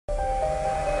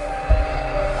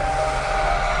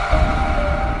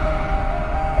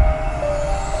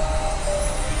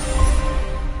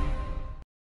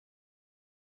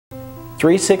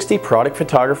360 product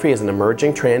photography is an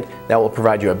emerging trend that will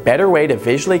provide you a better way to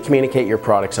visually communicate your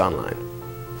products online.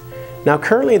 Now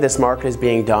currently this market is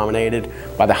being dominated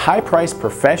by the high-priced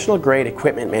professional-grade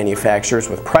equipment manufacturers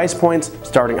with price points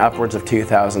starting upwards of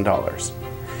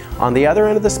 $2,000. On the other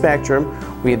end of the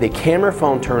spectrum, we have the camera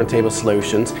phone turntable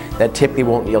solutions that typically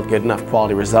won't yield good enough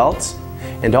quality results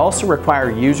and also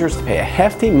require users to pay a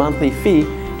hefty monthly fee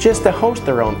just to host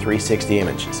their own 360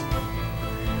 images.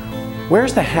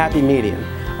 Where's the happy medium?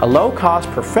 A low-cost,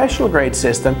 professional-grade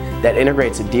system that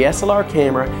integrates a DSLR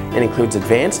camera and includes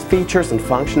advanced features and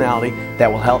functionality that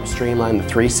will help streamline the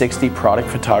 360 product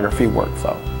photography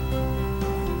workflow.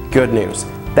 Good news,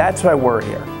 that's why we're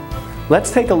here.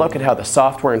 Let's take a look at how the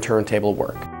software and turntable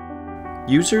work.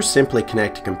 Users simply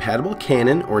connect a compatible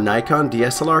Canon or Nikon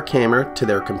DSLR camera to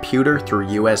their computer through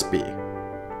USB.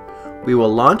 We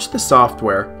will launch the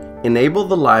software, enable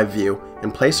the live view,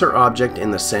 and place our object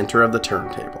in the center of the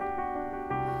turntable.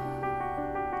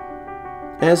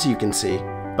 As you can see,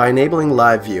 by enabling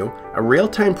live view, a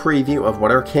real-time preview of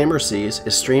what our camera sees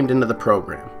is streamed into the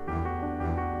program.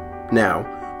 Now,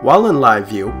 while in live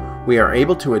view, we are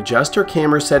able to adjust our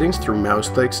camera settings through mouse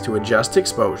clicks to adjust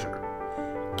exposure.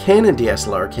 Canon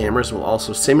DSLR cameras will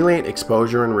also simulate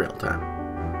exposure in real time.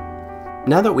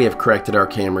 Now that we have corrected our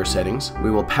camera settings, we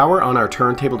will power on our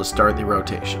turntable to start the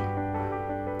rotation.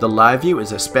 The live view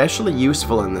is especially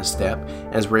useful in this step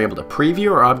as we're able to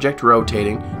preview our object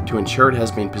rotating to ensure it has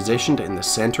been positioned in the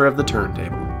center of the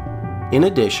turntable. In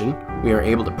addition, we are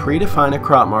able to predefine a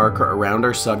crop marker around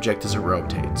our subject as it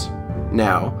rotates.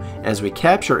 Now, as we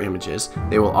capture images,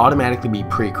 they will automatically be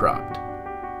pre-cropped.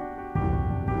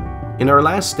 In our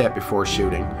last step before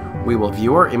shooting, we will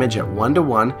view our image at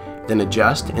 1:1, then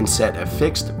adjust and set a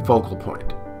fixed focal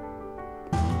point.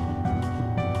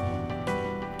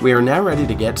 We are now ready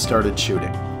to get started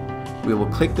shooting. We will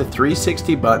click the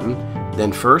 360 button,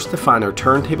 then first define our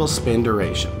turntable spin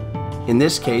duration. In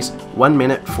this case, 1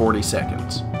 minute 40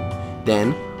 seconds.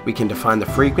 Then, we can define the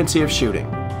frequency of shooting.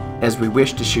 As we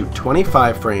wish to shoot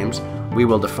 25 frames, we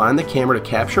will define the camera to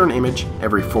capture an image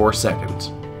every 4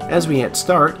 seconds. As we hit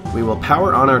start, we will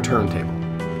power on our turntable.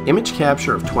 Image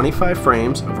capture of 25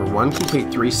 frames over one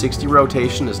complete 360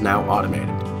 rotation is now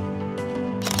automated.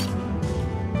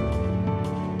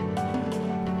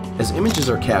 As images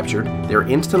are captured, they are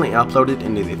instantly uploaded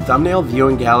into the thumbnail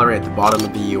viewing gallery at the bottom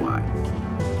of the UI.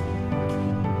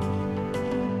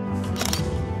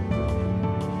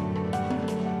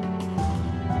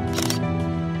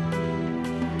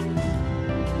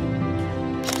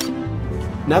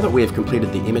 Now that we have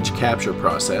completed the image capture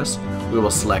process, we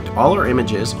will select all our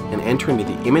images and enter into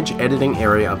the image editing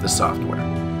area of the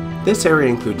software. This area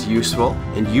includes useful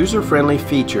and user-friendly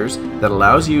features that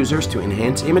allows users to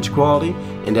enhance image quality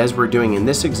and, as we're doing in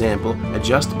this example,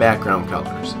 adjust background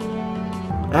colors.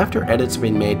 After edits have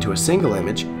been made to a single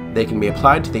image, they can be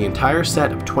applied to the entire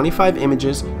set of 25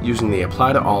 images using the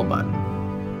Apply to All button.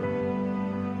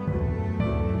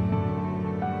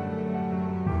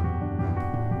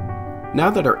 Now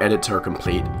that our edits are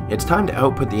complete, it's time to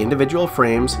output the individual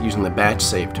frames using the Batch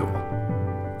Save tool.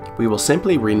 We will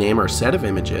simply rename our set of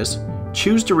images,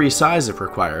 choose to resize if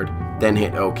required, then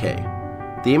hit OK.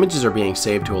 The images are being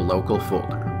saved to a local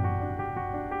folder.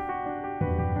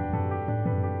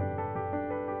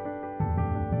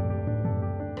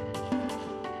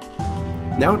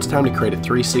 Now it's time to create a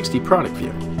 360 product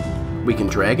view. We can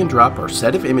drag and drop our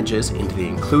set of images into the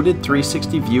included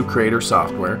 360 View Creator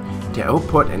software to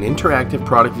output an interactive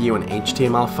product view in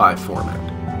HTML5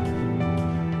 format.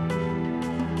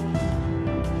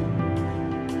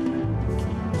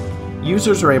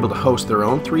 Users are able to host their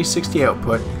own 360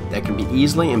 output that can be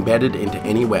easily embedded into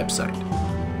any website.